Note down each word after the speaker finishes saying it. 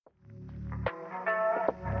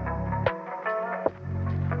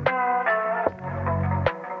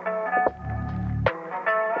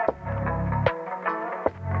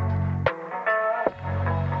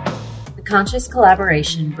Conscious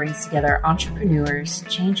collaboration brings together entrepreneurs,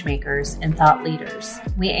 change makers, and thought leaders.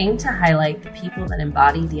 We aim to highlight the people that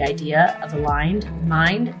embody the idea of aligned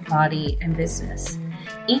mind, body, and business.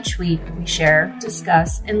 Each week, we share,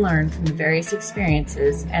 discuss, and learn from the various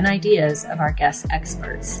experiences and ideas of our guest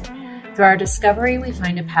experts. Through our discovery, we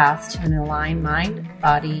find a path to an aligned mind,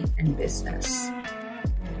 body, and business.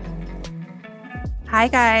 Hi,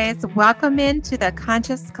 guys. Welcome into the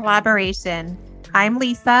Conscious Collaboration. I'm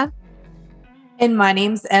Lisa. And my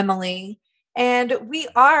name's Emily. And we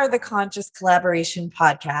are the Conscious Collaboration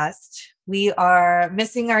Podcast. We are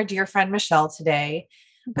missing our dear friend Michelle today,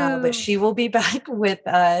 but she will be back with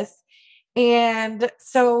us. And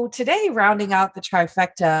so today, rounding out the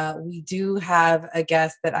trifecta, we do have a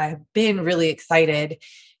guest that I've been really excited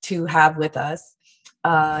to have with us.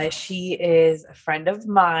 She is a friend of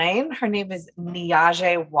mine. Her name is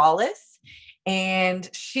Niajae Wallace. And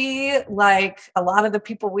she, like a lot of the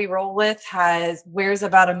people we roll with, wears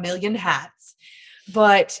about 1 million hats.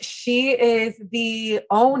 But she is the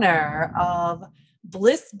owner of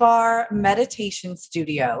Bliss Bar Meditation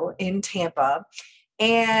Studio in Tampa.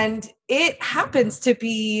 And it happens to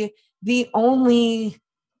be the only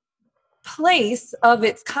place of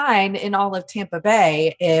its kind in all of Tampa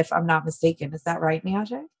Bay, if I'm not mistaken. Is that right,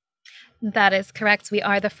 Niajae? That is correct. We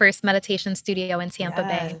are the first meditation studio in Tampa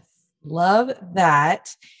Bay. Love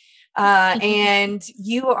that. And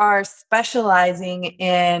you are specializing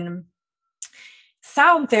in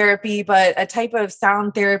sound therapy, but a type of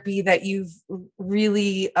sound therapy that you've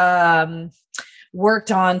really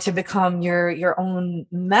worked on to become your own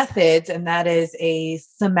methods. And that is a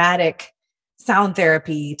somatic sound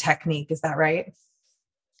therapy technique. Is that right?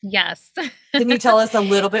 Yes. Can you tell us a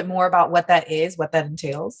little bit more about what that is, what that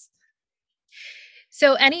entails?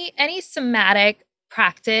 So any somatic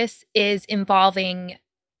practice is involving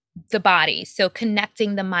the body. So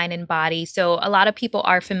connecting the mind and body. So a lot of people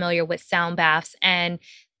are familiar with sound baths and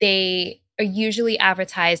they are usually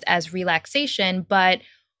advertised as relaxation. But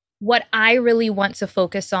what I really want to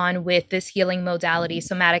focus on with this healing modality,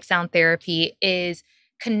 somatic sound therapy, is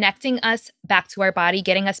connecting us back to our body,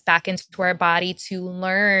 getting us back into our body to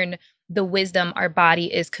learn the wisdom our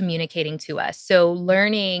body is communicating to us. So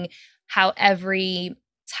learning how every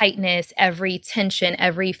tightness, every tension,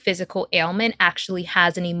 every physical ailment actually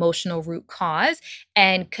has an emotional root cause,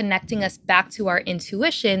 and connecting us back to our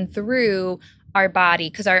intuition through our body,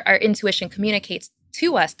 because our intuition communicates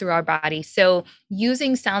to us through our body. So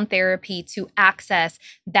using sound therapy to access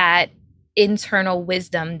that internal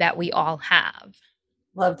wisdom that we all have.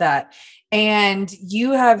 Love that. And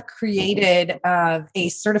you have created a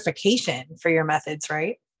certification for your methods,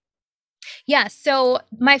 right? Yeah. So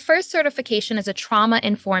my first certification is a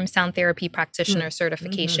trauma-informed sound therapy practitioner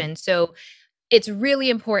certification. So it's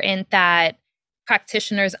really important that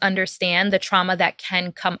practitioners understand the trauma that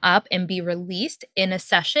can come up and be released in a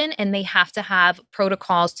session. And they have to have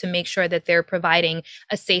protocols to make sure that they're providing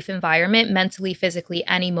a safe environment mentally, physically,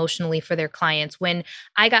 and emotionally for their clients. When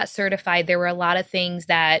I got certified, there were a lot of things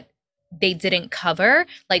that they didn't cover.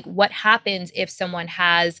 Like what happens if someone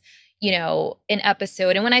has an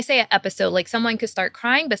episode. And when I say an episode, like someone could start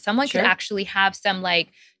crying, but someone could actually have some like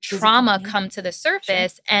trauma come to the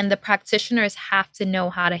surface, and the practitioners have to know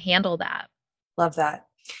how to handle that. Love that.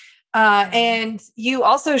 And you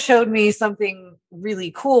also showed me something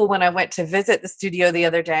really cool when I went to visit the studio the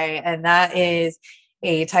other day. And that is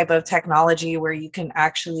a type of technology where you can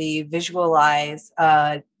actually visualize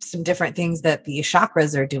some different things that the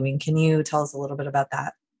chakras are doing. Can you tell us a little bit about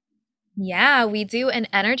that? Yeah, we do an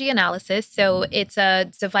energy analysis. So it's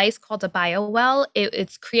a device called a BioWell.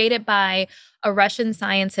 It's created by a Russian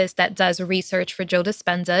scientist that does research for Joe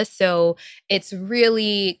Dispenza. So it's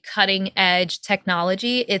really cutting edge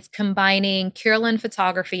technology. It's combining Kirlian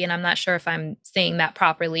photography, and I'm not sure if I'm saying that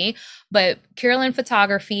properly, but Kirlian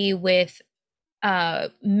photography with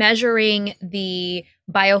measuring the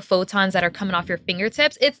biophotons that are coming off your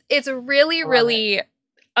fingertips. It's really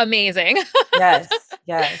amazing. Yes.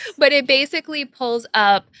 But it basically pulls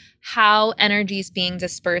up how energy is being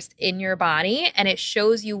dispersed in your body, and it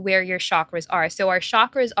shows you where your chakras are. So our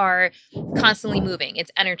chakras are constantly moving.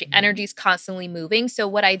 It's energy. Energy is constantly moving. So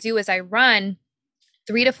what I do is I run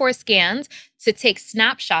 3 to 4 scans to take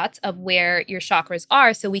snapshots of where your chakras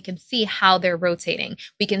are so we can see how they're rotating.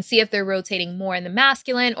 We can see if they're rotating more in the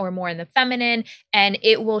masculine or more in the feminine, and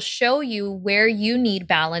it will show you where you need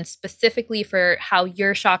balance specifically for how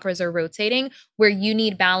your chakras are rotating, where you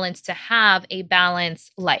need balance to have a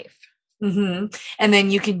balanced life. Mm-hmm. And then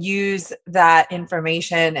you can use that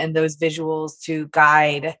information and those visuals to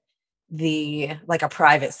guide like a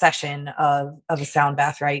private session of a sound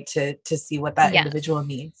bath, right? To see what that Yes. individual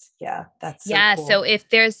needs. Yeah. That's so Yeah. cool. So if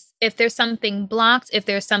there's something blocked, if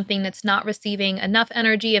there's something that's not receiving enough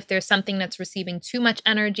energy, if there's something that's receiving too much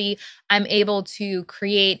energy, I'm able to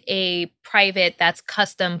create a private that's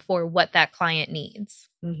custom for what that client needs.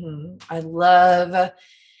 I love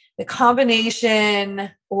the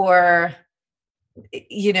combination, or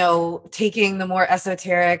taking the more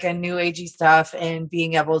esoteric and new agey stuff and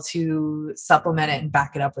being able to supplement it and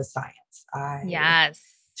back it up with science. I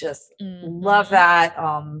just love that.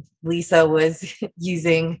 Lisa was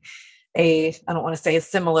using I don't want to say a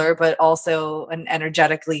similar, but also an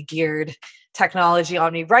energetically geared technology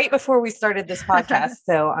on me right before we started this podcast.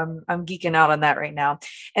 So I'm geeking out on that right now.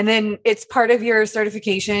 And then it's part of your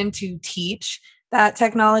certification to teach that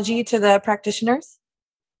technology to the practitioners.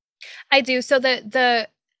 I do. So the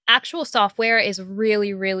actual software is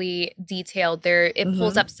really, really detailed. It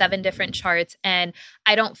pulls up 7 different charts, and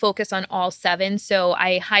I don't focus on all 7. So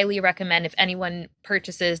I highly recommend, if anyone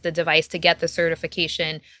purchases the device, to get the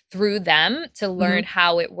certification through them to learn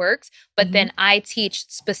how it works. But then I teach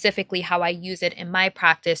specifically how I use it in my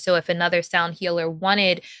practice. So if another sound healer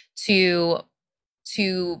wanted to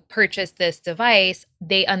purchase this device,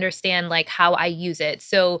 they understand like how I use it.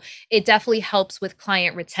 So it definitely helps with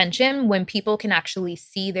client retention when people can actually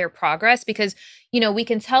see their progress, because, we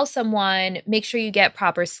can tell someone, make sure you get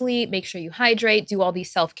proper sleep, make sure you hydrate, do all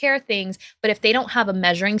these self-care things. But if they don't have a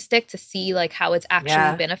measuring stick to see like how it's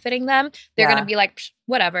actually benefiting them, they're going to be like,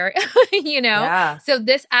 whatever, So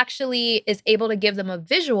this actually is able to give them a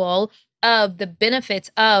visual of the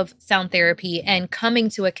benefits of sound therapy and coming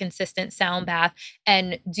to a consistent sound bath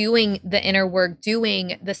and doing the inner work,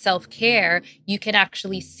 doing the self-care. You can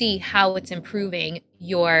actually see how it's improving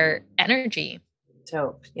your energy.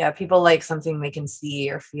 Dope. Yeah. People like something they can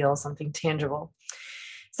see or feel, something tangible.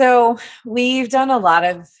 So we've done a lot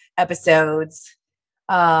of episodes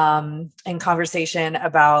and conversation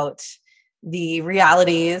about the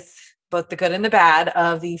realities, both the good and the bad,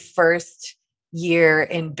 of the first year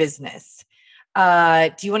in business.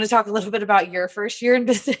 Do you want to talk a little bit about your first year in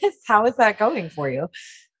business? How is that going for you?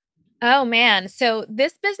 Oh man. So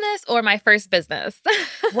this business or my first business?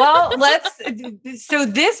 Well, so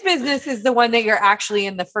this business is the one that you're actually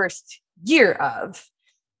in the first year of,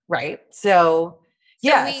 right?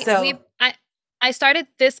 I started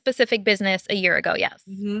this specific business a year ago. Yes.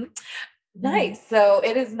 Nice. So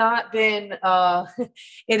it has not been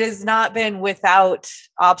without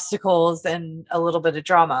obstacles and a little bit of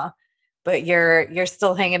drama, but you're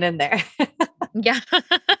still hanging in there. Yeah.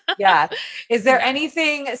 Yeah. Is there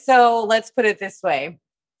anything, so let's put it this way.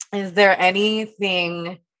 Is there any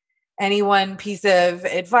one piece of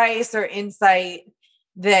advice or insight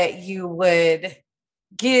that you would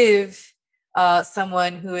give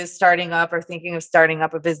someone who is starting up or thinking of starting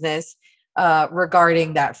up a business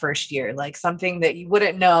regarding that first year, like something that you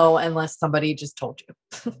wouldn't know unless somebody just told you?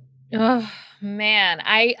 Oh man,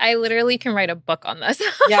 I literally can write a book on this.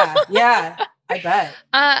 Yeah, I bet.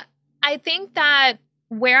 I think that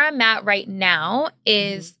where I'm at right now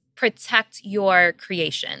is protect your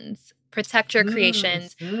creations. Protect your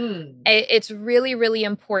creations. It's really, really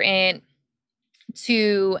important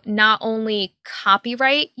to not only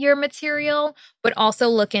copyright your material, but also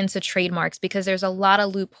look into trademarks, because there's a lot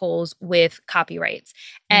of loopholes with copyrights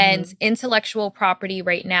and intellectual property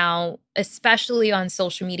right now, especially on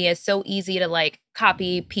social media. Is so easy to like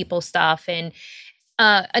copy people's stuff. And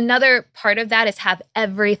another part of that is have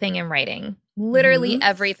everything in writing, literally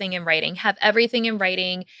everything in writing, have everything in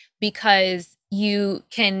writing, because you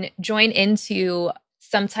can join into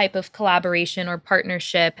some type of collaboration or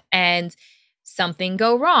partnership and something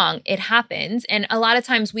go wrong. It happens. And a lot of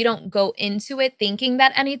times we don't go into it thinking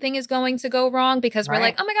that anything is going to go wrong, because we're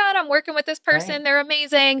like, oh my God, I'm working with this person. They're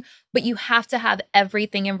amazing. But you have to have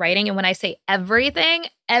everything in writing. And when I say everything,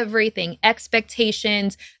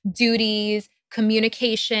 expectations, duties,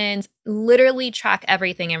 communications, literally track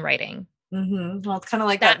everything in writing. Well, it's kind of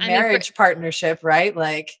like that marriage partnership, right?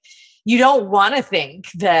 Like you don't want to think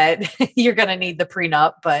that you're going to need the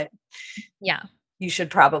prenup, but you should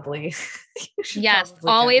probably.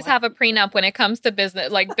 Always have a prenup when it comes to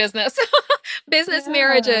business, like business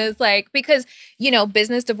marriages, like, because,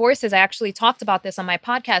 business divorces, I actually talked about this on my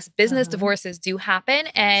podcast. Business divorces do happen,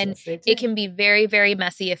 and it can be very, very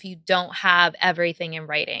messy if you don't have everything in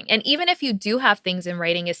writing. And even if you do have things in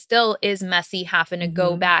writing, it still is messy having to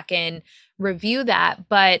go back and review that.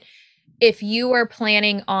 But if you are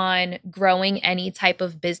planning on growing any type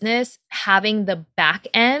of business, having the back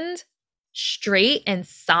end straight and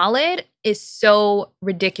solid is so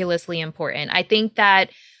ridiculously important. I think that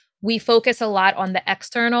we focus a lot on the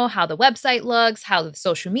external, how the website looks, how the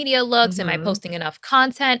social media looks. Am I Mhm. posting enough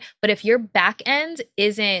content? But if your back end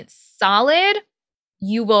isn't solid,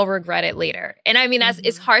 you will regret it later. And I mean, it's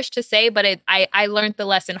Mhm. harsh to say, but I learned the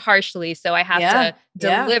lesson harshly. So I have Yeah. to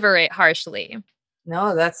Yeah. deliver it harshly.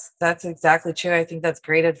 No, that's exactly true. I think that's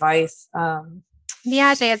great advice.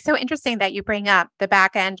 Niajae, it's so interesting that you bring up the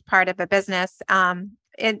back end part of a business.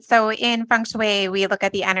 So in feng shui, we look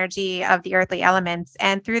at the energy of the earthly elements,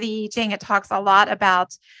 and through the I Ching, it talks a lot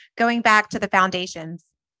about going back to the foundations.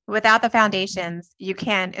 Without the foundations, you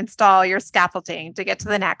can't install your scaffolding to get to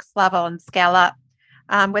the next level and scale up.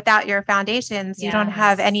 Without your foundations, you don't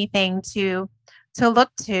have Yes. anything to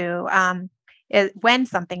look to when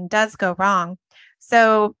something does go wrong.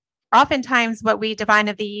 So oftentimes, what we divine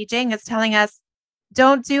of the I Ching is telling us,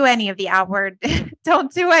 don't do any of the outward,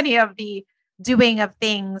 don't do any of the doing of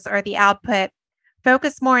things or the output.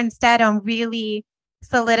 Focus more instead on really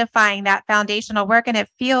solidifying that foundational work. And it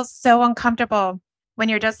feels so uncomfortable when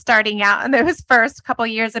you're just starting out in those first couple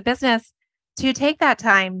years of business to take that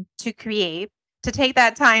time to create, to take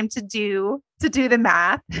that time to do the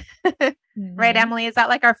math. Right, Mhm. Emily? Is that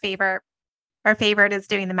like our favorite? Our favorite is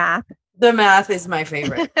doing the math. The math is my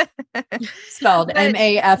favorite. Spelled But-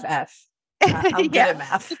 MAFF. I'm good Yeah. at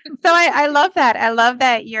math. So I love that. I love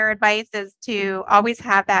that your advice is to always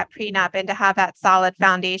have that prenup and to have that solid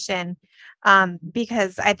foundation.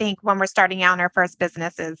 Because I think when we're starting out in our first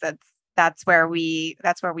businesses, that's where we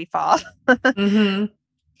fall. Hmm.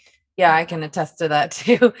 Yeah, I can attest to that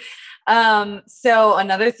too. So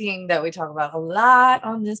another thing that we talk about a lot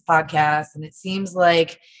on this podcast, and it seems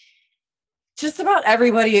like just about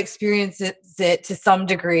everybody experiences it to some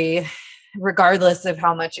degree, regardless of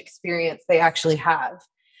how much experience they actually have.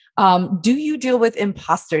 Do you deal with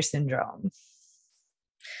imposter syndrome?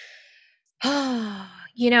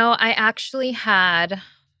 I actually had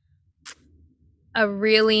a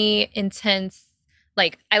really intense,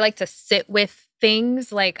 like, I like to sit with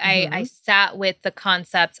things. Like I Mhm. sat with the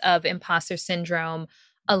concept of imposter syndrome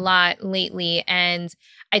a lot lately. And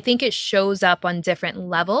I think it shows up on different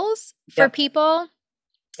levels for Yep. people.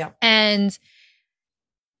 Yep. And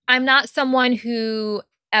I'm not someone who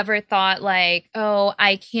ever thought like, oh,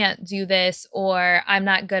 I can't do this, or I'm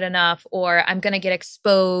not good enough, or I'm going to get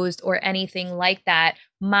exposed, or anything like that.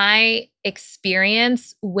 My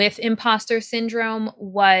experience with imposter syndrome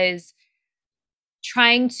was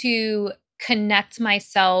trying to connect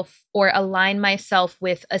myself or align myself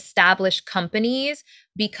with established companies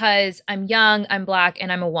because I'm young, I'm Black, and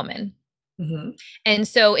I'm a woman. Mhm. And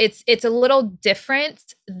so it's a little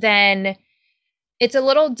different than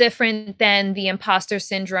the imposter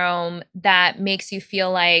syndrome that makes you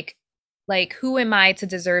feel like who am I to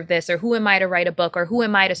deserve this, or who am I to write a book, or who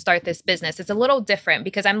am I to start this business. It's a little different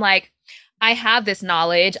because I'm like, I have this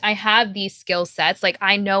knowledge, I have these skill sets, like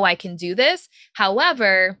I know I can do this.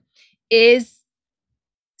 However, is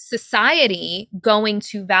society going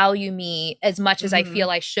to value me as much as I Mhm. feel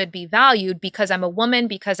I should be valued because I'm a woman,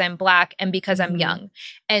 because I'm Black, and because I'm Mhm. young?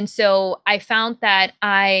 And so I found that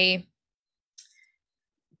I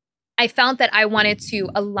wanted to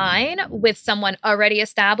align with someone already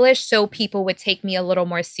established so people would take me a little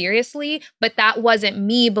more seriously. But that wasn't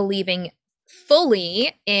me believing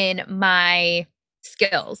fully in my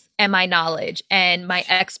skills and my knowledge and my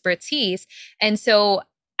expertise. And so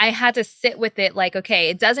I had to sit with it like, okay,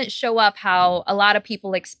 it doesn't show up how a lot of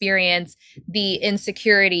people experience the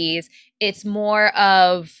insecurities. It's more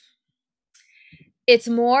of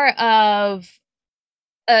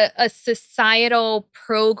a societal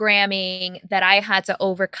programming that I had to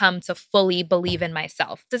overcome to fully believe in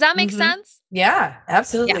myself. Does that make Mhm. sense? Yeah,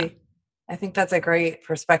 absolutely. Yeah. I think that's a great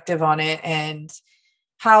perspective on it, and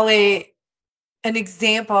how an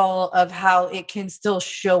example of how it can still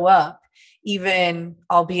show up, even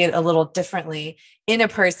albeit a little differently, in a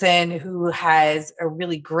person who has a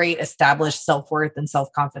really great established self-worth and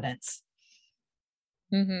self-confidence.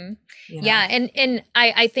 Mm-hmm. You know? Yeah. And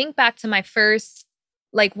I think back to my first,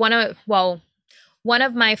 like one of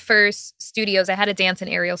my first studios. I had a dance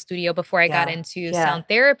and aerial studio before I got Yeah. into Yeah. sound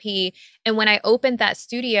therapy. And when I opened that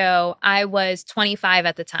studio, I was 25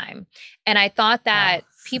 at the time. And I thought that Wow.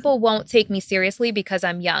 people won't take me seriously because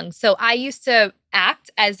I'm young. So I used to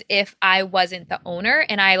act as if I wasn't the owner,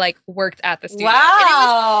 and I like worked at the studio.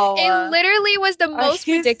 Wow. And it literally was the Are most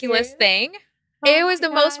you ridiculous serious? thing. Oh It was my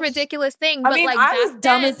the most gosh. ridiculous thing. I But mean, like I back was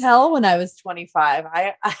dumb then, as hell when I was 25.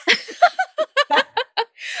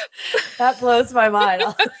 That blows my mind.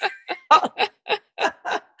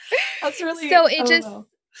 That's really, so it oh just no.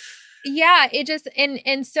 yeah, it just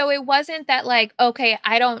and so it wasn't that like, okay,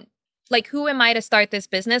 I don't like, who am I to start this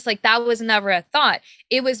business? Like, that was never a thought.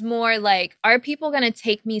 It was more like, are people going to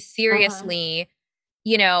take me seriously?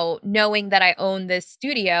 You know, knowing that I own this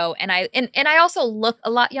studio, and I also look a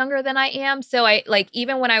lot younger than I am. So I, like,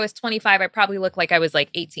 even when I was 25, I probably looked like I was like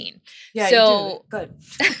 18. Yeah, so you do. Good.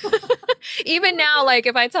 Even now, like,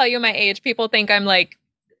 if I tell you my age, people think I'm like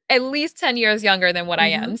at least 10 years younger than what I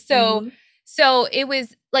am. So it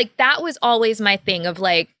was like, that was always my thing of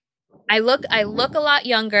like, I look a lot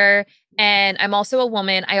younger, and I'm also a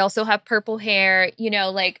woman. I also have purple hair, you know,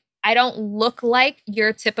 like, I don't look like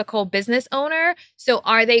your typical business owner. So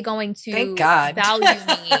are they going to Thank God. value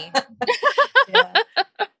me?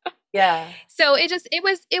 Yeah. So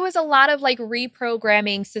it was a lot of like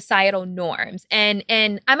reprogramming societal norms, and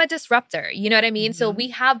I'm a disruptor, you know what I mean? So we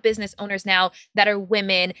have business owners now that are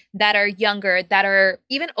women, that are younger, that are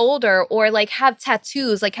even older, or like have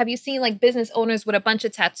tattoos. Like, have you seen like business owners with a bunch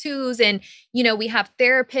of tattoos? And, you know, we have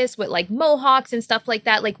therapists with like mohawks and stuff like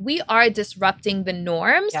that. Like, we are disrupting the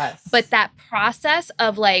norms, but that process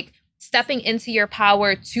of like stepping into your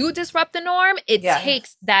power to disrupt the norm, it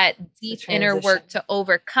takes that deep inner work to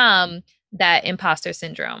overcome that imposter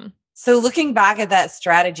syndrome. So looking back at that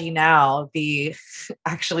strategy now, the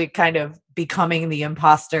actually kind of becoming the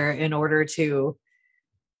imposter in order to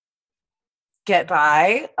get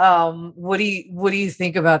by, what do you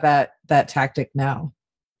think about that tactic now?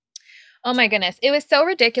 Oh my goodness. It was so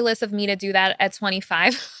ridiculous of me to do that at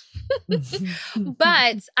 25.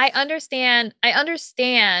 But I understand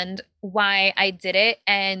why I did it.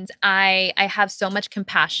 And I have so much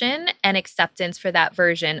compassion and acceptance for that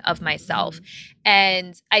version of myself.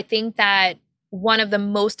 And I think that one of the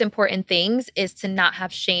most important things is to not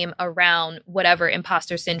have shame around whatever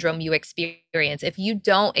imposter syndrome you experience. If you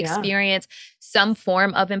don't experience some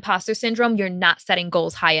form of imposter syndrome, you're not setting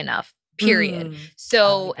goals high enough. Period.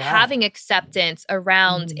 So having acceptance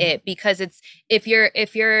around it, because it's, if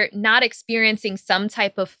you're not experiencing some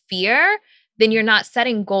type of fear, then you're not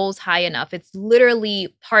setting goals high enough. It's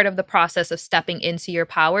literally part of the process of stepping into your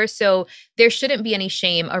power. So there shouldn't be any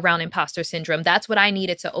shame around imposter syndrome. That's what I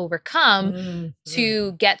needed to overcome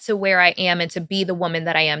to get to where I am and to be the woman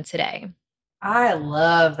that I am today. I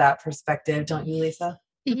love that perspective. Don't you, Lisa?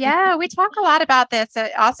 Yeah, we talk a lot about this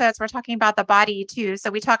also as we're talking about the body too.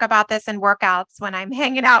 So we talk about this in workouts when I'm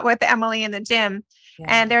hanging out with Emily in the gym.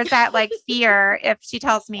 And there's that like fear if she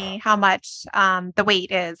tells me how much the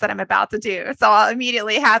weight is that I'm about to do. So I'll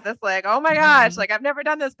immediately have this like, oh my gosh, like I've never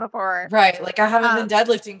done this before. Right. Like I haven't been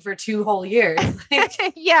deadlifting for 2 whole years.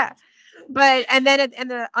 Yeah. But, and then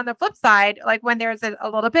on the flip side, like when there's a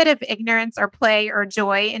little bit of ignorance or play or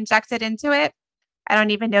joy injected into it, I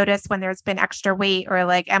don't even notice when there's been extra weight or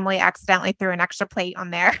like Emily accidentally threw an extra plate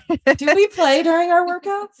on there. Do we play during our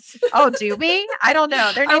workouts? Oh, do we? I don't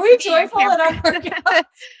know. Are we joyful at our workouts?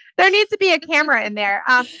 There needs to be a camera in there.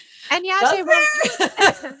 And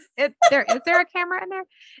Niajae, is there a camera in there?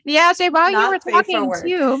 Niajae, while you were talking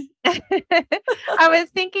too, I was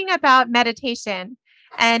thinking about meditation.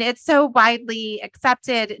 And it's so widely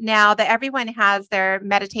accepted now that everyone has their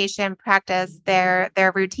meditation practice, their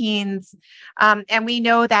routines. And we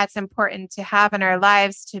know that's important to have in our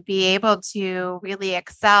lives to be able to really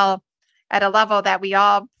excel at a level that we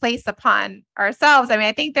all place upon ourselves. I mean,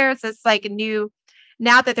 I think there's this like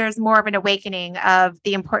now that there's more of an awakening of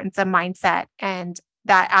the importance of mindset and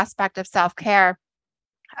that aspect of self-care.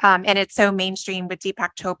 And it's so mainstream with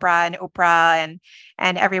Deepak Chopra and Oprah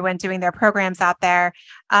and everyone doing their programs out there.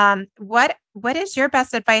 What is your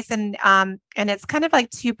best advice? And it's kind of like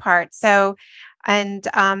 2 parts. So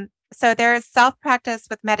there's self-practice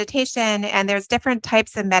with meditation, and there's different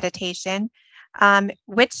types of meditation.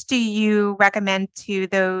 Which do you recommend to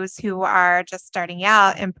those who are just starting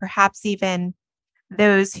out, and perhaps even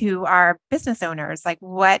those who are business owners? Like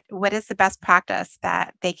what is the best practice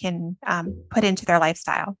that they can put into their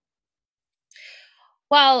lifestyle?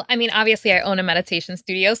 Well, I mean, obviously I own a meditation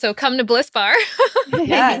studio, so come to Bliss Bar.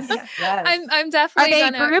 Yes. I'm definitely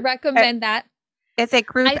going to recommend that. Is it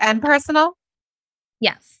group and personal?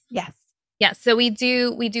 Yes. Yes. Yes. So we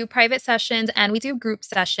do private sessions and we do group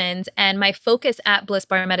sessions. And my focus at Bliss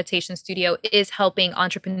Bar Meditation Studio is helping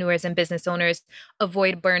entrepreneurs and business owners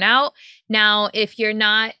avoid burnout. Now, if you're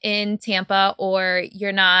not in Tampa or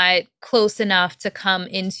you're not close enough to come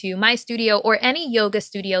into my studio or any yoga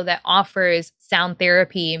studio that offers sound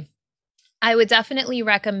therapy, I would definitely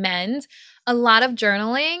recommend a lot of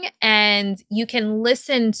journaling, and you can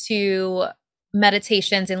listen to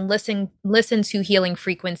meditations and listen to healing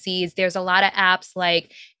frequencies. There's a lot of apps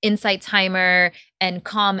like Insight Timer and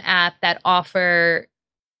Calm app that offer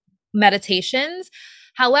meditations.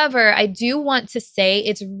 However, I do want to say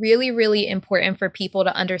it's really, really important for people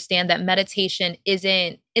to understand that meditation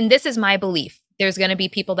isn't, and this is my belief. There's going to be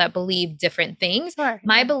people that believe different things. Sure.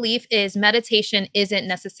 My belief is meditation isn't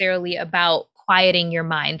necessarily about quieting your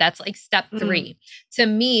mind. That's like step 3. To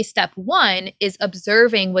me, step 1 is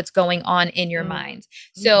observing what's going on in your mind.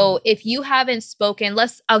 So if you haven't spoken,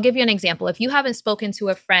 I'll give you an example. If you haven't spoken to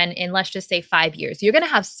a friend in, let's just say 5 years, you're going to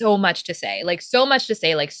have so much to say, like so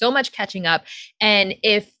much catching up. And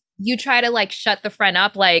if you try to like shut the friend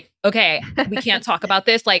up, like, okay, we can't talk about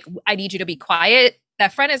this. Like, I need you to be quiet.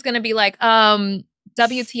 That friend is going to be like,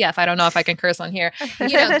 WTF. I don't know if I can curse on here.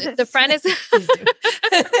 The friend is,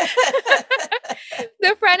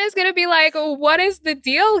 the friend is going to be like, what is the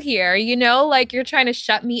deal here? Like you're trying to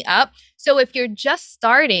shut me up. So if you're just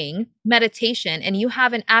starting meditation and you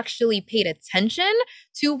haven't actually paid attention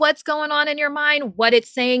to what's going on in your mind, what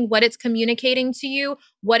it's saying, what it's communicating to you,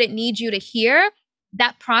 what it needs you to hear,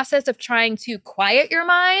 that process of trying to quiet your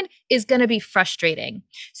mind is going to be frustrating.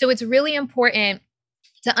 So it's really important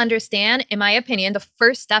to understand, in my opinion, the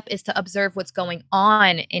first step is to observe what's going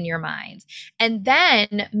on in your mind and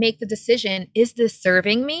then make the decision, is this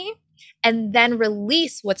serving me? And then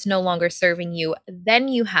release what's no longer serving you. Then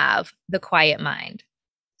you have the quiet mind.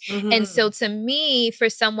 And so to me, for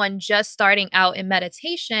someone just starting out in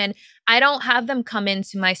meditation, I don't have them come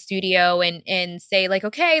into my studio and say like,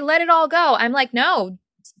 okay, let it all go. I'm like, no,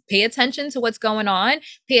 pay attention to what's going on.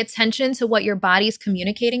 Pay attention to what your body's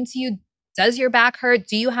communicating to you. Does your back hurt?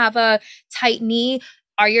 Do you have a tight knee?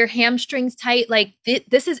 Are your hamstrings tight? Like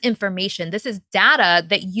this is information. This is data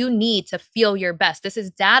that you need to feel your best. This is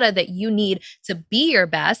data that you need to be your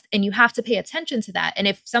best. And you have to pay attention to that. And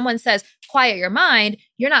if someone says, quiet your mind,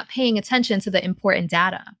 you're not paying attention to the important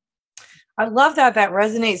data. I love that. That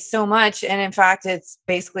resonates so much. And in fact, it's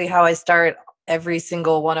basically how I start every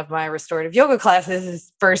single one of my restorative yoga classes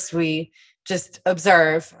is first we just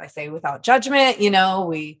observe. I say without judgment,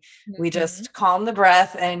 we just calm the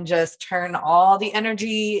breath and just turn all the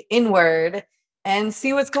energy inward and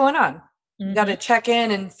see what's going on. You got to check in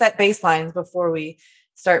and set baselines before we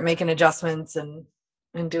start making adjustments and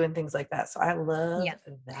doing things like that. So I love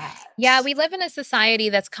that. Yeah, we live in a society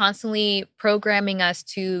that's constantly programming us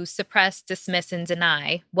to suppress, dismiss, and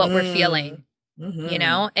deny what we're feeling.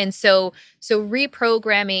 And so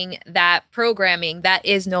reprogramming that programming that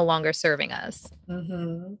is no longer serving us.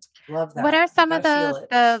 Love that. What are some of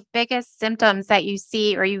the biggest symptoms that you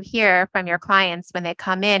see or you hear from your clients when they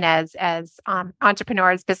come in as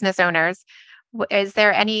entrepreneurs, business owners? Are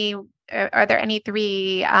there any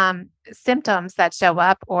 3 symptoms that show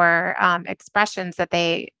up or expressions that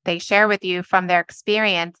they share with you from their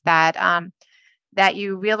experience that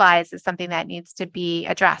you realize is something that needs to be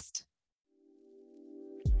addressed?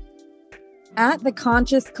 At the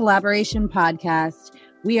Conscious Collaboration Podcast,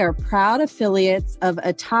 we are proud affiliates of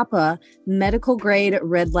Atapa medical grade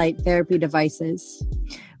red light therapy devices.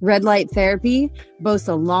 Red light therapy boasts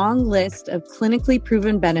a long list of clinically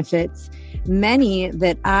proven benefits, many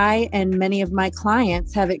that I and many of my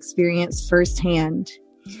clients have experienced firsthand.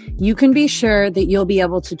 You can be sure that you'll be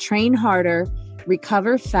able to train harder,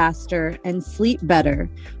 recover faster, and sleep better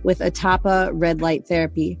with Atapa red light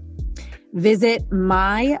therapy. Visit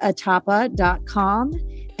myatapa.com,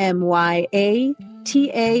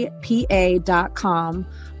 myatapa.com,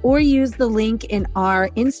 or use the link in our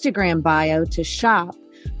Instagram bio to shop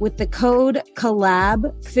with the code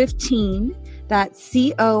COLLAB15, that's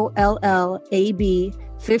COLLAB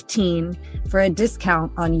 15, for a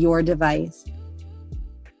discount on your device.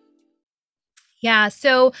 Yeah,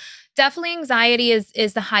 so definitely anxiety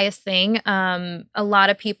is the highest thing. A lot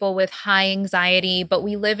of people with high anxiety, but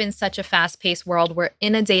we live in such a fast-paced world. We're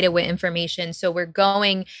inundated with information. So we're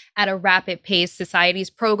going at a rapid pace. Society's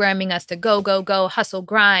programming us to go, go, go, hustle,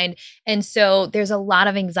 grind. And so there's a lot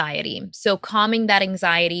of anxiety. So calming that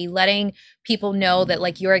anxiety, letting people know that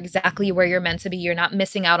like you're exactly where you're meant to be. You're not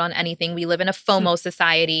missing out on anything. We live in a FOMO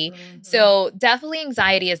society. So definitely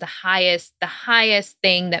anxiety is the highest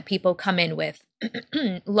thing that people come in with.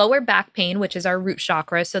 Lower back pain, which is our root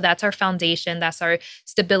chakra. So that's our foundation. That's our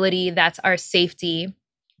stability. That's our safety.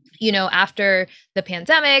 After the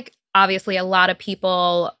pandemic, obviously a lot of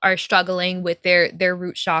people are struggling with their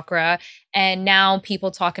root chakra. And now people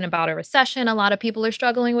talking about a recession, a lot of people are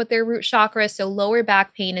struggling with their root chakra. So lower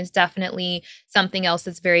back pain is definitely something else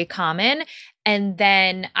that's very common. And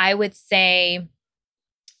then I would say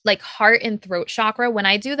like heart and throat chakra, when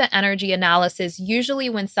I do the energy analysis, usually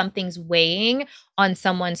when something's weighing on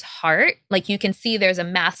someone's heart, like you can see there's a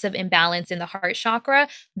massive imbalance in the heart chakra,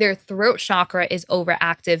 their throat chakra is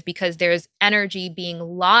overactive because there's energy being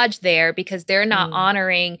lodged there because they're not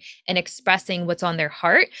honoring and expressing what's on their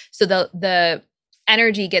heart. So the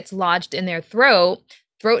energy gets lodged in their throat.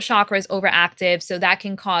 Throat chakra is overactive, so that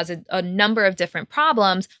can cause a number of different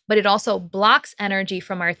problems, but it also blocks energy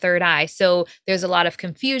from our third eye. So there's a lot of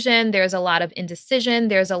confusion, there's a lot of indecision,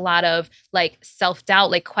 there's a lot of like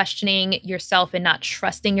self-doubt, like questioning yourself and not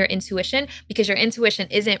trusting your intuition because your intuition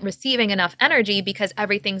isn't receiving enough energy because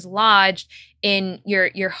everything's lodged in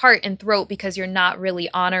your heart and throat because you're not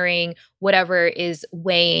really honoring whatever is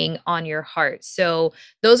weighing on your heart. So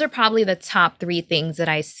those are probably the top 3 things that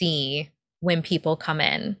I see when people come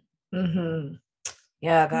in. Mm-hmm.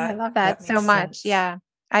 Yeah, I love that so makes much. sense. Yeah.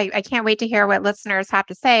 I can't wait to hear what listeners have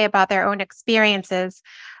to say about their own experiences.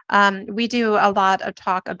 We do a lot of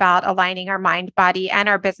talk about aligning our mind, body, and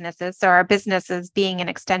our businesses. So our businesses being an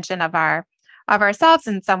extension of ourselves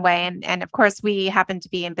in some way. And of course, we happen to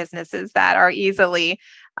be in businesses that are easily,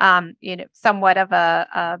 somewhat of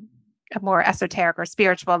a more esoteric or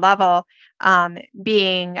spiritual level,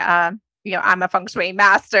 being I'm a feng shui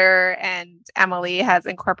master, and Emily has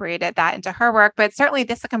incorporated that into her work. But certainly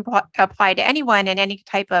this can apply to anyone in any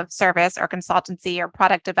type of service or consultancy or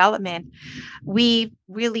product development. We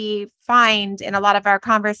really find in a lot of our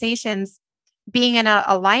conversations, being in a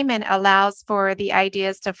alignment allows for the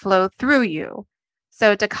ideas to flow through you.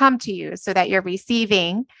 So to come to you so that you're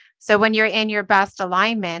receiving. So when you're in your best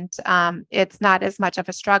alignment, it's not as much of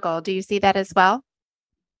a struggle. Do you see that as well?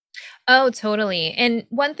 Oh, totally. And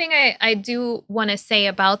one thing I do want to say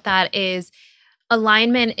about that is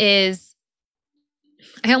alignment is,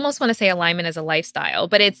 I almost want to say alignment is a lifestyle,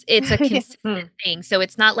 but it's a consistent thing. So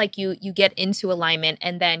it's not like you get into alignment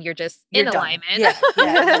and then you're just in done. alignment.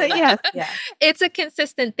 Yes. Yeah. It's a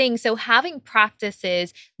consistent thing. So having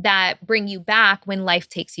practices that bring you back when life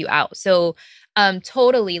takes you out. So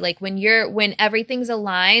totally, like when everything's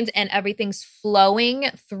aligned and everything's flowing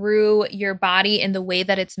through your body in the way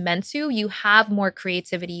that it's meant to, you have more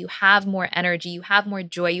creativity, you have more energy, you have more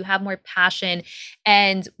joy, you have more passion.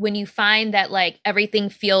 And when you find that like everything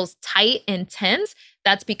feels tight and tense,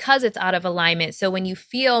 that's because it's out of alignment. So when you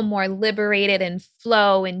feel more liberated and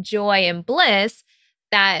flow and joy and bliss,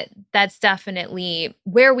 that's definitely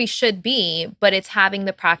where we should be, but it's having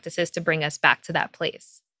the practices to bring us back to that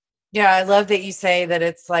place. Yeah, I love that you say that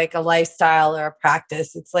it's like a lifestyle or a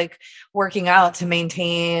practice. It's like working out to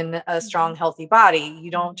maintain a strong, healthy body. You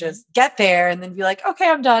don't just get there and then be like, okay,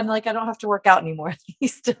 I'm done. Like I don't have to work out anymore. You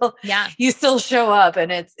still show up,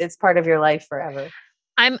 and it's part of your life forever.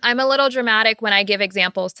 I'm a little dramatic when I give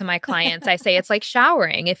examples to my clients. I say it's like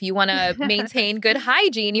showering. If you want to maintain good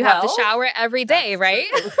hygiene, you have to shower every day, right?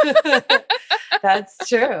 That's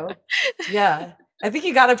true. Yeah. I think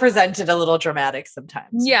you got to present it a little dramatic sometimes.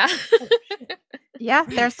 Yeah. Yeah,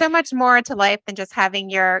 there's so much more to life than just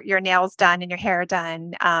having your nails done and your hair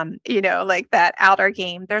done. Like that outer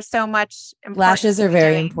game. There's so much. Lashes are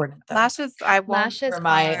very important, though. Lashes, I won't. Lashes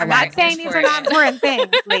I'm not saying these are not important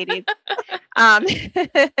things, ladies.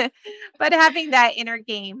 But having that inner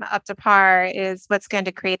game up to par is what's going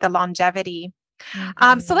to create the longevity.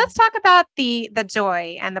 So let's talk about the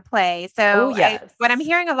joy and the play. So what I'm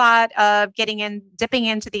hearing a lot of dipping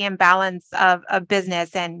into the imbalance of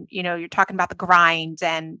business, and you're talking about the grind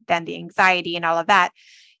and then the anxiety and all of that.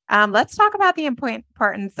 Let's talk about the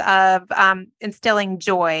importance of instilling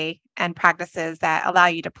joy and practices that allow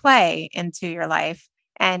you to play into your life,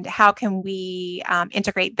 and how can we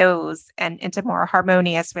integrate those and into more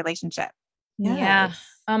harmonious relationship. Yeah.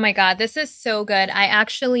 Oh my God, this is so good.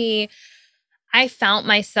 I found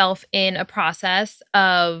myself in a process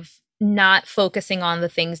of not focusing on the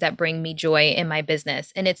things that bring me joy in my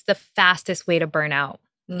business. And it's the fastest way to burn out.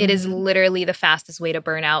 It is literally the fastest way to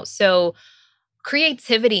burn out. So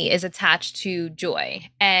creativity is attached to joy,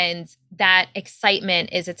 and that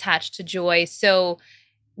excitement is attached to joy. So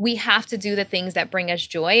we have to do the things that bring us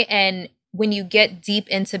joy. And when you get deep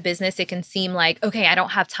into business, it can seem like, okay, I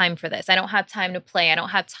don't have time for this. I don't have time to play. I don't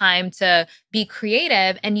have time to be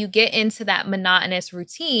creative. And you get into that monotonous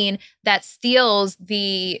routine that steals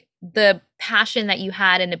the passion that you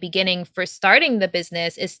had in the beginning for starting the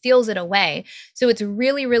business, it steals it away. So it's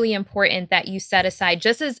really, really important that you set aside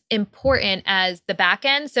just as important as the back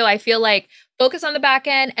end. So I feel like focus on the back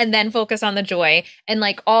end and then focus on the joy, and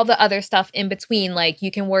like all the other stuff in between, like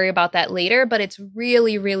you can worry about that later. But it's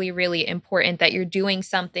really, really, really important that you're doing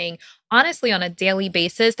something honestly on a daily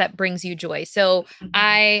basis that brings you joy. So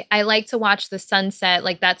I like to watch the sunset.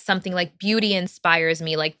 Like that's something, like beauty inspires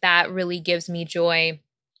me. Like that really gives me joy.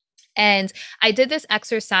 And I did this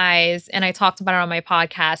exercise and I talked about it on my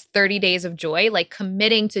podcast, 30 days of joy, like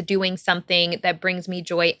committing to doing something that brings me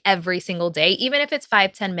joy every single day, even if it's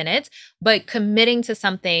 5-10 minutes, but committing to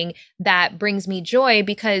something that brings me joy,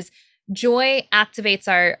 because joy activates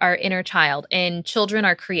our inner child, and children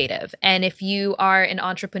are creative. And if you are an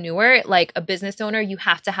entrepreneur, like a business owner, you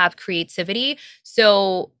have to have creativity.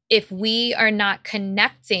 So if we are not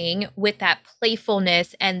connecting with that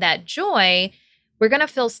playfulness and that joy, we're going to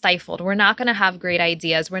feel stifled. We're not going to have great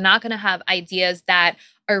ideas. We're not going to have ideas that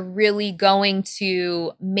are really going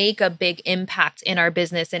to make a big impact in our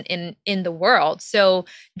business and in the world. So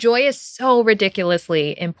joy is so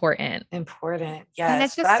ridiculously important. Important. Yes. And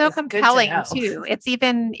it's just so compelling too. It's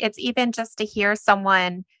even just to hear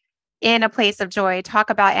someone in a place of joy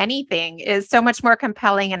talk about anything is so much more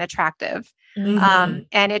compelling and attractive. And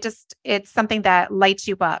it's something that lights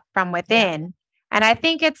you up from within. Yeah. And I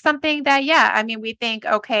think it's something that, we think,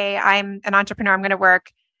 okay, I'm an entrepreneur. I'm going to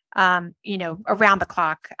work, around the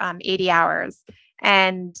clock, 80 hours,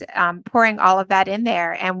 and pouring all of that in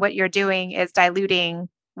there. And what you're doing is diluting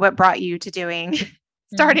what brought you to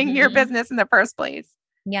starting your business in the first place.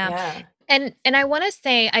 Yeah. And I want to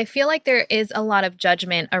say, I feel like there is a lot of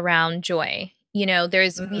judgment around joy. We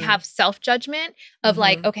have self-judgment of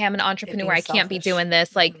like, okay, I'm an entrepreneur. I can't be doing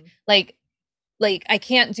this. Like I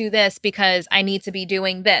can't do this because I need to be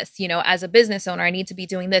doing this, as a business owner, I need to be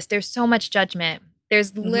doing this. There's so much judgment.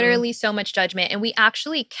 There's literally so much judgment, and we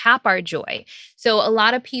actually cap our joy. So a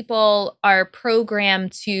lot of people are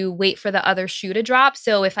programmed to wait for the other shoe to drop.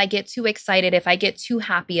 So if I get too excited, if I get too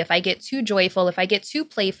happy, if I get too joyful, if I get too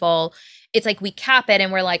playful, it's like we cap it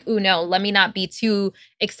and we're like, oh no, let me not be too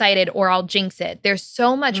excited or I'll jinx it. There's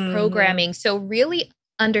so much programming. So really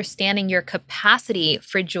understanding your capacity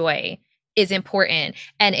for joy is important,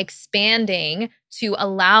 and expanding to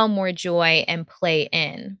allow more joy and play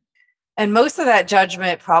in. And most of that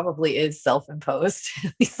judgment probably is self-imposed,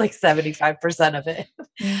 at least like 75% of it,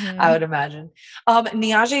 I would imagine.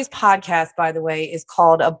 Niajae's podcast, by the way, is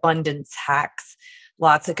called Abundance Hacks.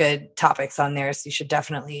 Lots of good topics on there, so you should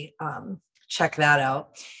definitely check that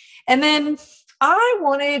out. And then I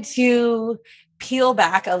wanted to peel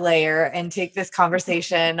back a layer and take this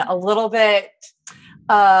conversation a little bit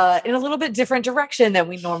in a little bit different direction than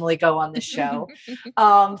we normally go on this show.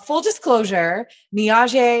 Full disclosure,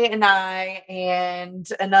 Niajae and I and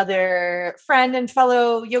another friend and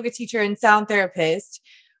fellow yoga teacher and sound therapist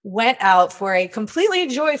went out for a completely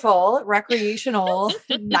joyful recreational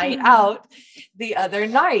night out the other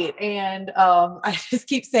night. And I just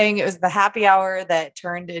keep saying it was the happy hour that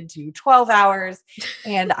turned into 12 hours,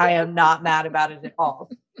 and I am not mad about it at all.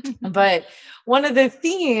 But one of the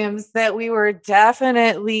themes that we were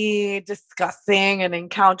definitely discussing and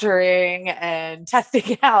encountering and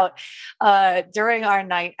testing out during our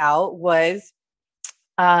night out was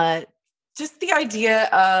just the idea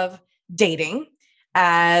of dating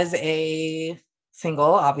as a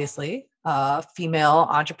single, obviously, female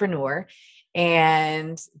entrepreneur,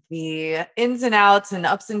 and the ins and outs and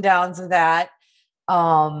ups and downs of that.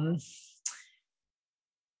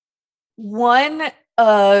 One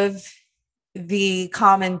of the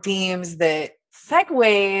common themes that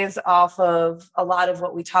segues off of a lot of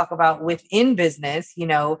what we talk about within business,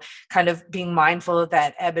 kind of being mindful of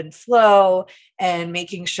that ebb and flow and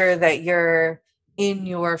making sure that you're in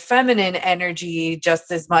your feminine energy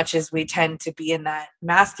just as much as we tend to be in that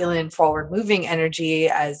masculine forward moving energy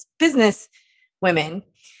as business women.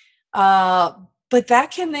 But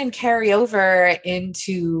that can then carry over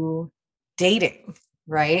into dating,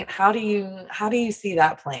 right? How do you see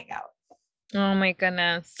that playing out? Oh my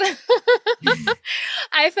goodness.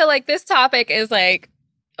 I feel like this topic is like,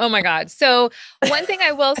 oh my God. So one thing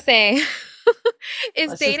I will say is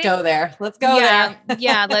let's dating. Just go there. Let's go there.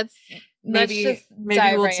 Yeah. Let's maybe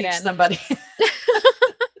we'll right teach in. somebody.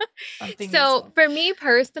 So for me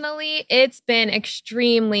personally, it's been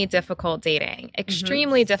extremely difficult dating,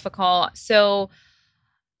 extremely difficult. So,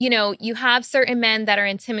 you have certain men that are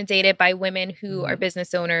intimidated by women who are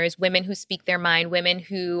business owners, women who speak their mind, women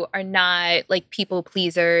who are not like people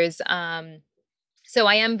pleasers. So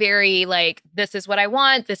I am very like, this is what I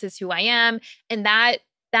want. This is who I am. And that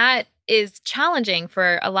is challenging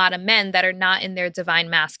for a lot of men that are not in their divine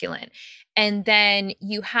masculine. And then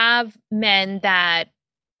you have men that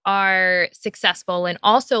are successful and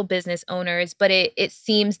also business owners, but it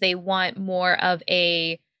seems they want more of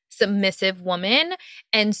a submissive woman.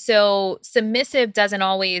 And so submissive doesn't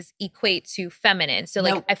always equate to feminine. So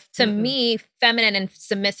like to me, feminine and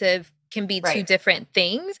submissive can be two different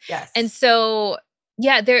things. Yes. And so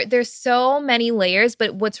yeah, there's so many layers,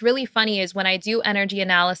 but what's really funny is when I do energy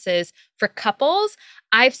analysis for couples,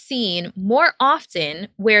 I've seen more often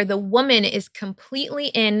where the woman is completely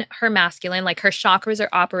in her masculine, like her chakras are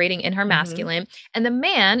operating in her masculine, and the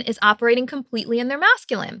man is operating completely in their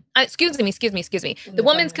masculine. Excuse me. The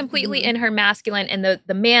woman's completely in her masculine and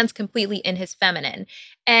the man's completely in his feminine.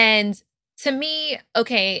 And to me,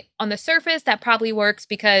 okay, on the surface, that probably works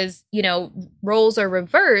because, you know, roles are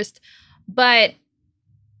reversed, but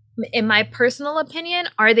in my personal opinion,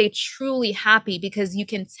 are they truly happy? Because you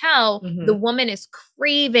can tell the woman is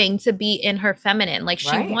craving to be in her feminine. Like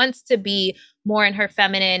she wants to be more in her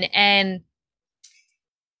feminine. And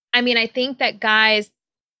I mean, I think that guys,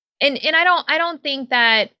 and I don't think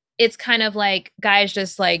that it's kind of like guys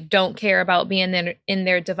just like don't care about being in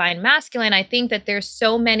their divine masculine. I think that there's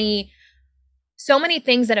so many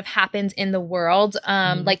things that have happened in the world,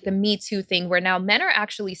 like the Me Too thing, where now men are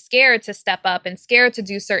actually scared to step up and scared to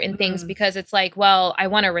do certain things because it's like, well, I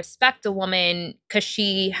want to respect a woman because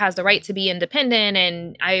she has the right to be independent,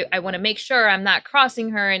 and I want to make sure I'm not crossing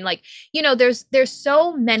her. And like, you know, there's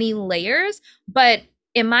so many layers, but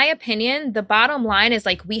in my opinion, the bottom line is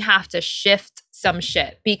like we have to shift some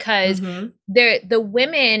shit because the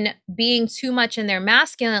women being too much in their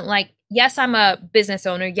masculine, like, yes, I'm a business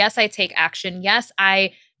owner. Yes, I take action. Yes,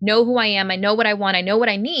 I know who I am. I know what I want. I know what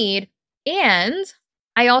I need. And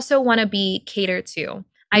I also want to be catered to.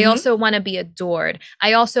 I also want to be adored.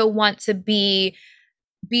 I also want to be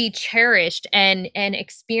cherished and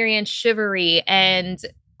experience chivalry and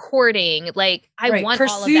courting. Like I want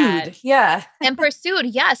all of that. Yeah. And pursued.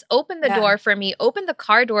 Yes. Open the door for me. Open the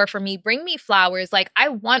car door for me. Bring me flowers. Like I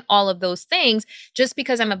want all of those things. Just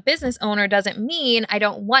because I'm a business owner doesn't mean I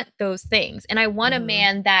don't want those things. And I want a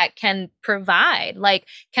man that can provide. Like,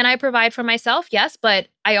 can I provide for myself? Yes. But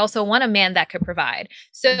I also want a man that could provide.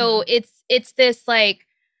 So it's this like,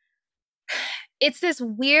 it's this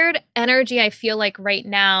weird energy I feel like right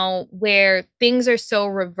now where things are so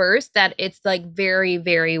reversed that it's like very,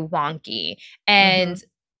 very wonky. And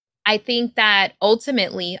I think that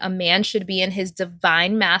ultimately a man should be in his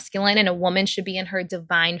divine masculine and a woman should be in her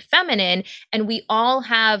divine feminine. And we all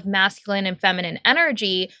have masculine and feminine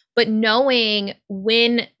energy, but knowing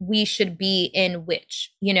when we should be in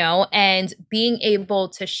which, you know, and being able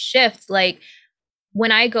to shift, like,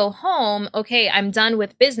 when I go home, okay, I'm done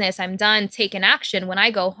with business. I'm done taking action. When I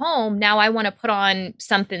go home, now I want to put on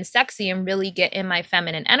something sexy and really get in my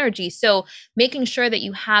feminine energy. So making sure that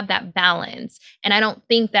you have that balance. And I don't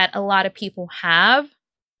think that a lot of people have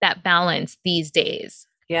that balance these days.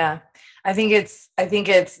 Yeah. I think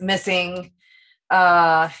it's missing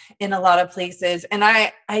in a lot of places. And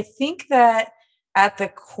I think that at the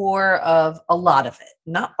core of a lot of it,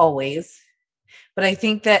 not always, but I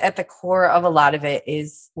think that at the core of a lot of it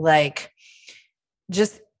is like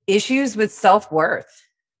just issues with self-worth.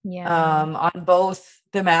 On both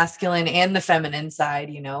the masculine and the feminine side,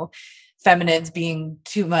 you know, feminines being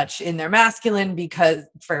too much in their masculine because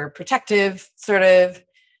for protective sort of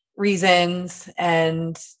reasons,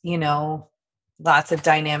 and, you know, lots of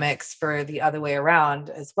dynamics for the other way around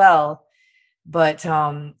as well. But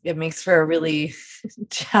it makes for a really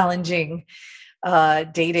challenging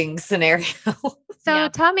dating scenario. So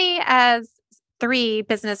tell me, as 3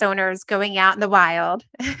 business owners going out in the wild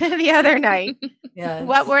the other night,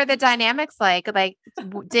 what were the dynamics like? Like,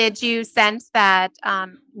 did you sense that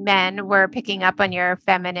men were picking up on your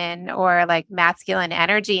feminine or like masculine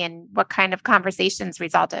energy, and what kind of conversations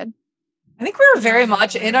resulted? I think we were very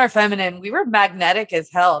much in our feminine. We were magnetic as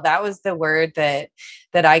hell. That was the word that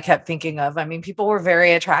I kept thinking of. I mean, people were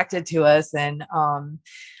very attracted to us, and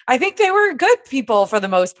I think they were good people for the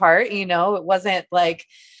most part. You know, it wasn't like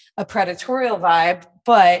a predatorial vibe,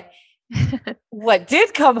 but what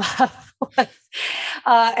did come up was,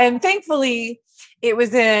 and thankfully it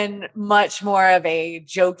was in much more of a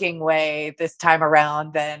joking way this time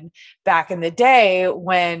around than back in the day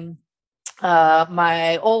when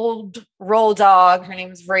my old roll dog, her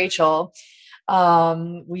name is Rachel.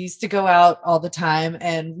 We used to go out all the time,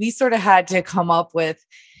 and we sort of had to come up with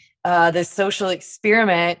this social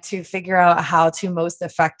experiment to figure out how to most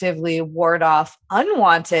effectively ward off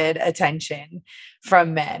unwanted attention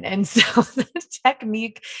from men. And so the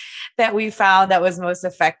technique that we found that was most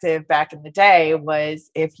effective back in the day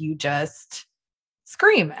was if you just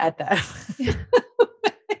scream at them.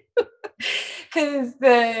 Because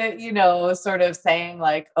sort of saying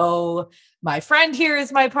like, oh, my friend here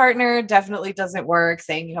is my partner definitely doesn't work.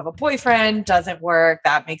 Saying you have a boyfriend doesn't work.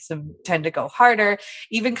 That makes them tend to go harder.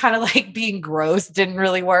 Even kind of like being gross didn't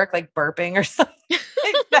really work, like burping or something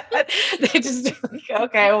like that. They just like,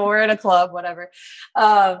 okay, well, we're in a club, whatever.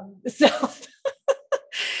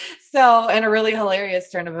 So in a really hilarious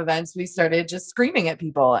turn of events, we started just screaming at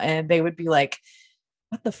people and they would be like,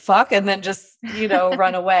 what the fuck? And then just,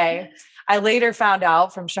 run away. I later found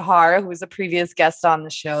out from Shahar, who was a previous guest on the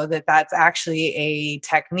show, that that's actually a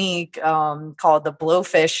technique called the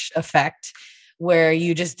blowfish effect, where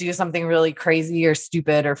you just do something really crazy or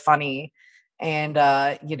stupid or funny. And,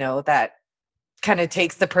 that kind of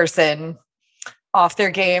takes the person off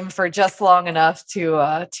their game for just long enough to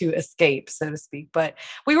escape, so to speak. But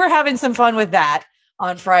we were having some fun with that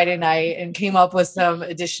on Friday night and came up with some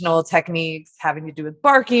additional techniques having to do with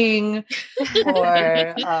barking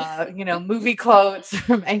or, movie quotes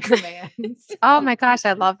from Anchorman. Oh my gosh,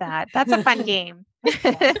 I love that. That's a fun game.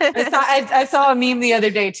 I saw a meme the other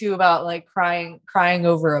day too about like crying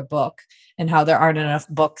over a book and how there aren't enough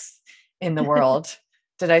books in the world.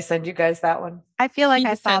 Did I send you guys that one? I feel like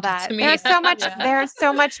I saw that. There's so much, there's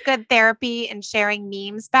so much good therapy in sharing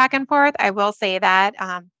memes back and forth. I will say that.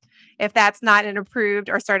 If that's not an approved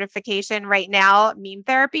or certification right now, meme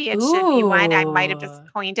therapy, it should be one. I might have just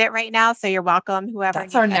coined it right now. So you're welcome, whoever.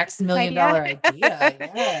 That's our next $1 million idea.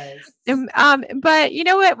 Yes. But you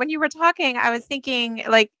know what? When you were talking, I was thinking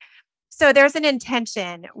like, so there's an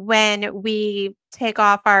intention when we take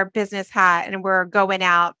off our business hat and we're going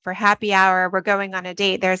out for happy hour, we're going on a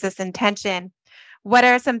date. There's this intention. What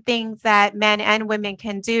are some things that men and women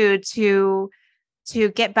can do to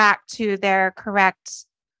get back to their correct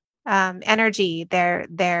energy, their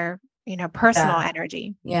personal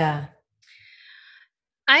energy? Yeah.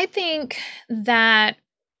 I think that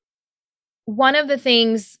one of the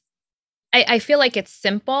things, I feel like it's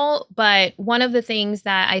simple, but one of the things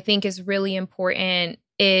that I think is really important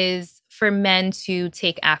is for men to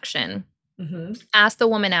take action. Mm-hmm. Ask the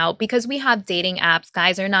woman out, because we have dating apps.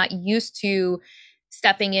 Guys are not used to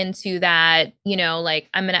stepping into that, like,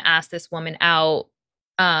 I'm going to ask this woman out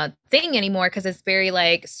thing anymore, because it's very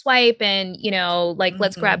like swipe and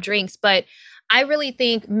let's grab drinks. But I really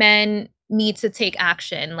think men need to take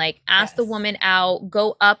action, like ask the woman out,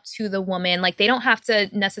 go up to the woman. Like they don't have to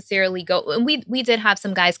necessarily go. And we did have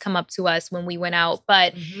some guys come up to us when we went out,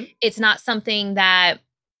 but it's not something that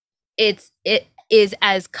it is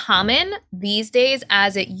as common these days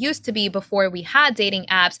as it used to be before we had dating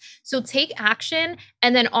apps. So take action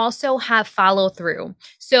and then also have follow through.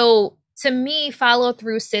 So to me, follow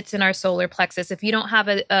through sits in our solar plexus. If you don't have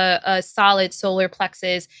a solid solar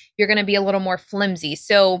plexus, you're going to be a little more flimsy.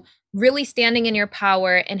 So really standing in your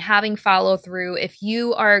power and having follow through. If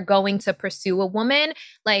you are going to pursue a woman,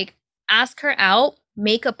 like ask her out,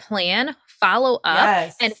 make a plan, follow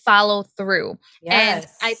up and follow through. And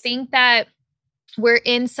I think that we're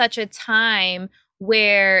in such a time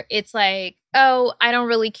where it's like, oh, I don't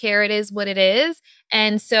really care. It is what it is.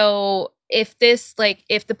 And so if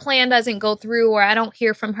the plan doesn't go through, or I don't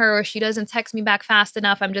hear from her, or she doesn't text me back fast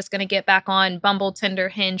enough, I'm just going to get back on Bumble, Tinder,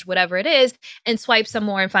 Hinge, whatever it is, and swipe some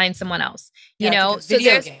more and find someone else, So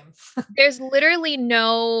there's literally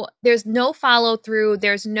there's no follow through.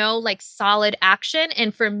 There's no like solid action.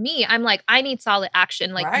 And for me, I'm like, I need solid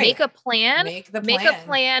action. Like make a plan, make a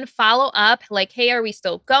plan, follow up. Like, hey, are we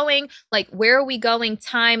still going? Like, where are we going?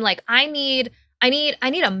 Time. Like I need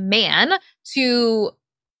a man to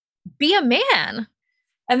be a man.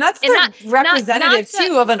 And that's the representative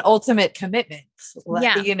too of an ultimate commitment.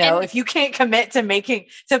 If you can't commit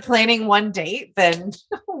to planning one date, then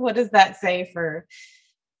what does that say for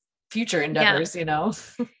future endeavors,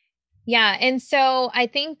 Yeah. And so I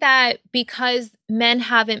think that because men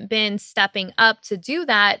haven't been stepping up to do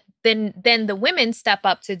that, then the women step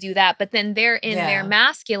up to do that, but then they're in their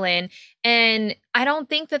masculine. And I don't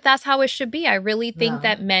think that that's how it should be. I really think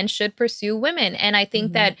that men should pursue women. And I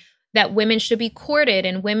think that women should be courted,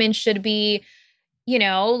 and women should be,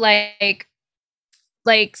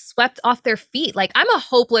 like swept off their feet. Like I'm a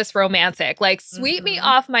hopeless romantic, like sweep me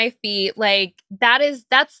off my feet. Like that's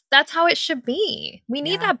how it should be. We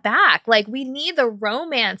need that back. Like we need the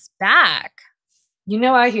romance back.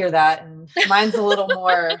 I hear that, and mine's a little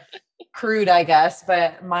more crude, I guess,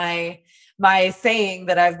 but my my saying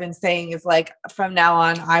that I've been saying is like, from now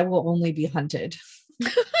on, I will only be hunted.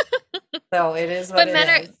 So it is what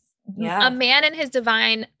it is. Yeah. A man in his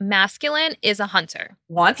divine masculine is a hunter.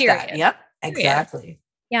 Wants period. that. Yep. Period. Exactly.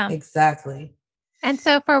 Yeah. Exactly. And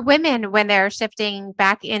so for women, when they're shifting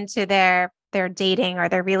back into their dating or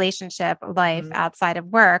their relationship life outside of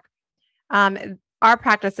work, our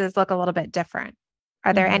practices look a little bit different.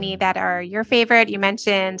 Are there any that are your favorite? You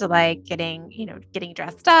mentioned like getting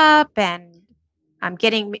dressed up and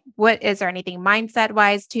is there anything mindset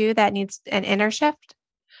wise too that needs an inner shift?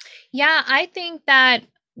 Yeah, I think that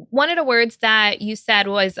one of the words that you said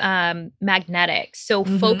was magnetic. So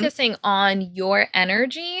focusing on your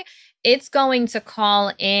energy, it's going to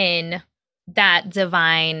call in that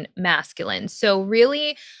divine masculine. So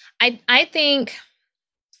really, I think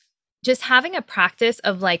just having a practice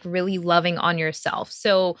of like really loving on yourself.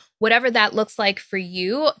 So whatever that looks like for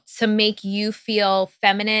you to make you feel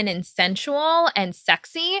feminine and sensual and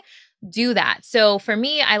sexy, do that. So for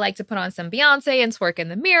me, I like to put on some Beyonce and twerk in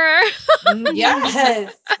the mirror.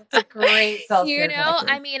 Yes. That's a great self-care practice.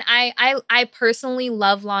 I mean, I personally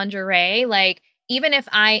love lingerie. Like, even if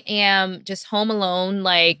I am just home alone,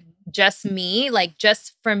 like just me, like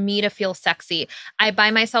just for me to feel sexy, I buy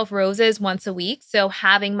myself roses once a week. So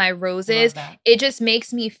having my roses, it just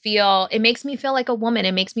makes me feel like a woman.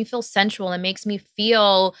 It makes me feel sensual. It makes me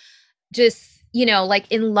feel just,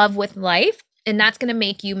 like in love with life. And that's going to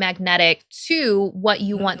make you magnetic to what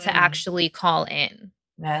you want to actually call in.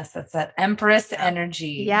 Yes, that's that Empress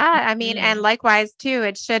energy. Yeah, I mean, and likewise too,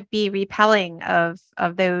 it should be repelling of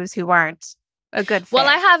those who aren't a good fit. Well,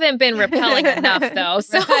 I haven't been repelling enough though.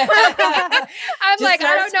 So I'm just like,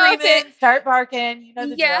 I don't know if it start barking, you know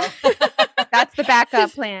the drill. That's the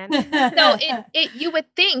backup plan. No, you would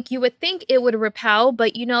think it would repel,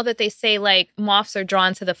 but you know that they say like moths are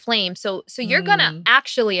drawn to the flame. So you're gonna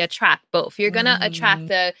actually attract both. You're gonna attract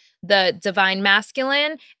the divine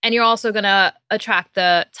masculine, and you're also gonna attract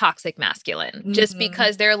the toxic masculine, just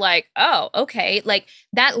because they're like, oh, okay, like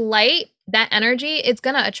that light, that energy, it's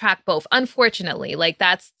gonna attract both. Unfortunately, like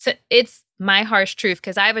it's my harsh truth,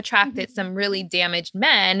 because I've attracted some really damaged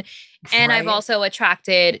men, and I've also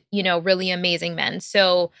attracted, really amazing men.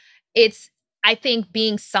 So I think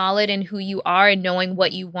being solid in who you are and knowing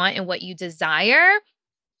what you want and what you desire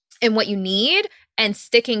and what you need and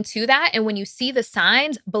sticking to that. And when you see the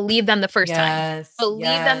signs, believe them the first time. Believe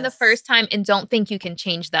them the first time, and don't think you can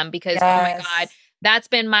change them, because oh my God, that's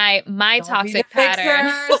been my toxic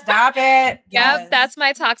pattern. Stop it. Yep, that's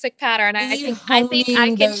my toxic pattern. I think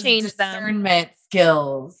I can change them. Discernment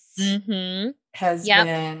skills has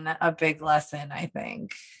been a big lesson, I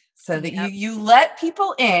think. So that you let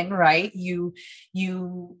people in, right? You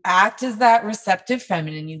act as that receptive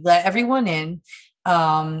feminine. You let everyone in,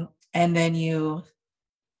 and then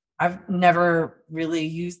I've never really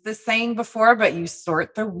used this saying before, but you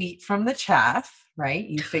sort the wheat from the chaff, right?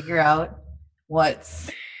 You figure out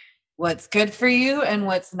what's good for you and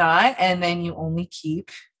what's not, and then you only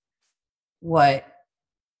keep what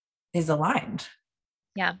is aligned.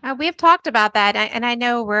 Yeah, we've talked about that, and I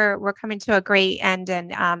know we're coming to a great end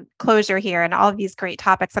and closure here, and all of these great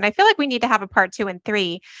topics. And I feel like we need to have a part 2 and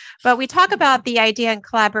 3. But we talk about the idea and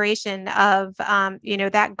collaboration of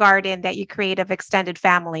that garden that you create of extended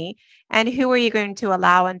family, and who are you going to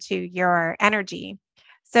allow into your energy.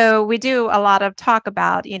 So we do a lot of talk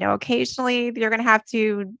about, occasionally you're going to have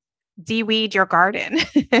to de-weed your garden.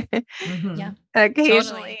 Yeah, occasionally.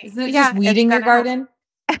 Totally. Isn't it just weeding your garden?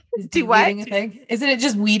 Do what? A thing? Isn't it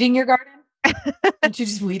just weeding your garden? Don't you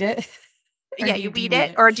just weed it? Yeah, you weed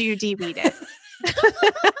it, or do you de-weed it?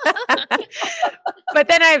 But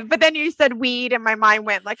then you said weed, and my mind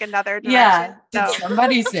went like another direction. Yeah. So. Did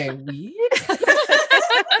somebody say weed?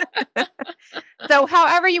 So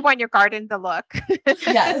however you want your garden to look.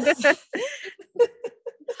 Yes.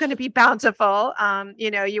 It's going to be bountiful.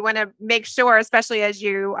 You want to make sure, especially as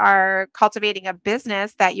you are cultivating a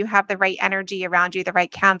business, that you have the right energy around you, the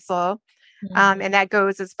right counsel. And that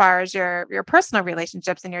goes as far as your personal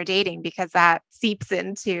relationships and your dating, because that seeps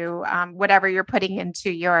into whatever you're putting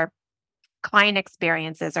into your client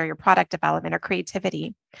experiences or your product development or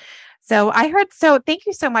creativity. So thank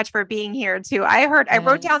you so much for being here too. I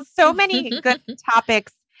wrote down so many good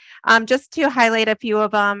topics. Just to highlight a few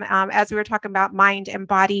of them, as we were talking about mind and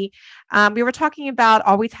body, we were talking about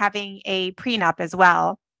always having a prenup as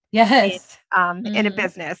well. Yes. In a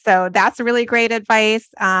business. So that's really great advice,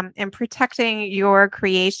 in protecting your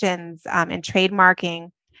creations, and trademarking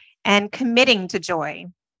and committing to joy.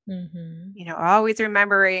 Always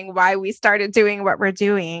remembering why we started doing what we're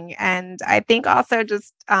doing. And I think also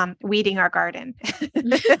just weeding our garden.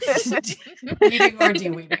 Weeding or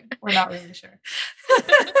de-weeding. We're not really sure.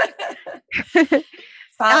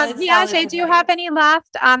 Niajae, do you have any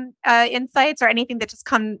last insights or anything that just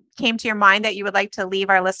came to your mind that you would like to leave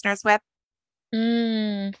our listeners with?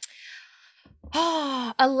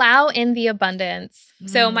 Allow in the abundance.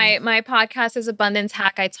 So my podcast is Abundance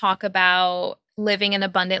Hack. I talk about living an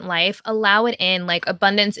abundant life. Allow it in. Like,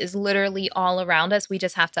 abundance is literally all around us. We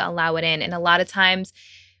just have to allow it in. And a lot of times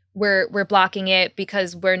we're blocking it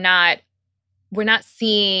because we're not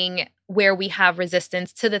seeing where we have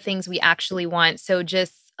resistance to the things we actually want. So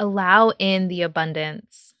just allow in the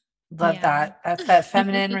abundance. Love that. That's that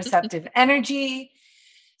feminine receptive energy.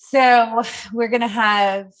 So we're going to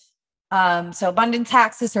have Abundance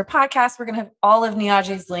Hacks is her podcast. We're going to have all of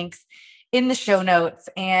Niajae's links in the show notes.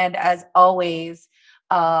 And as always,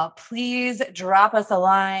 please drop us a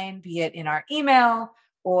line, be it in our email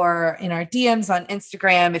or in our DMs on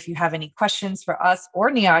Instagram. If you have any questions for us or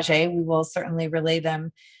Niajae, we will certainly relay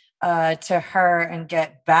them to her and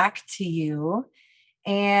get back to you.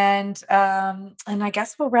 And I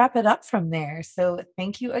guess we'll wrap it up from there. So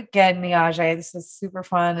thank you again, Niajae. This was super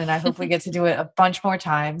fun. And I hope we get to do it a bunch more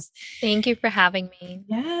times. Thank you for having me.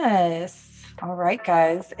 Yes. All right,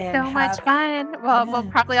 guys. And so much fun. Well, we'll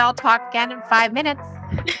probably all talk again in 5 minutes.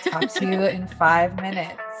 Talk to you in 5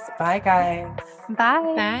 minutes. Bye, guys.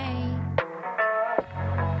 Bye. Bye.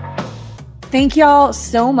 Thank y'all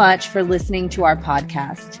so much for listening to our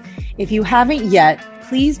podcast. If you haven't yet,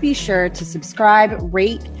 please be sure to subscribe,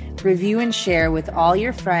 rate, review, and share with all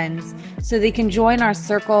your friends so they can join our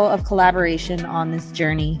circle of collaboration on this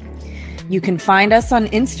journey. You can find us on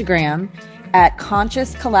Instagram at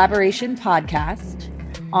Conscious Collaboration Podcast,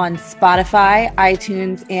 on Spotify,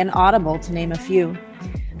 iTunes, and Audible, to name a few.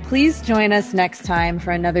 Please join us next time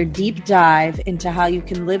for another deep dive into how you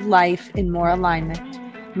can live life in more alignment,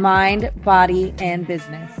 mind, body, and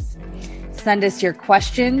business. Send us your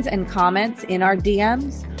questions and comments in our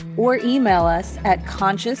DMs or email us at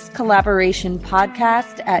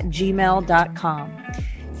consciouscollaborationpodcast@gmail.com.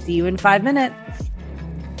 See you in 5 minutes.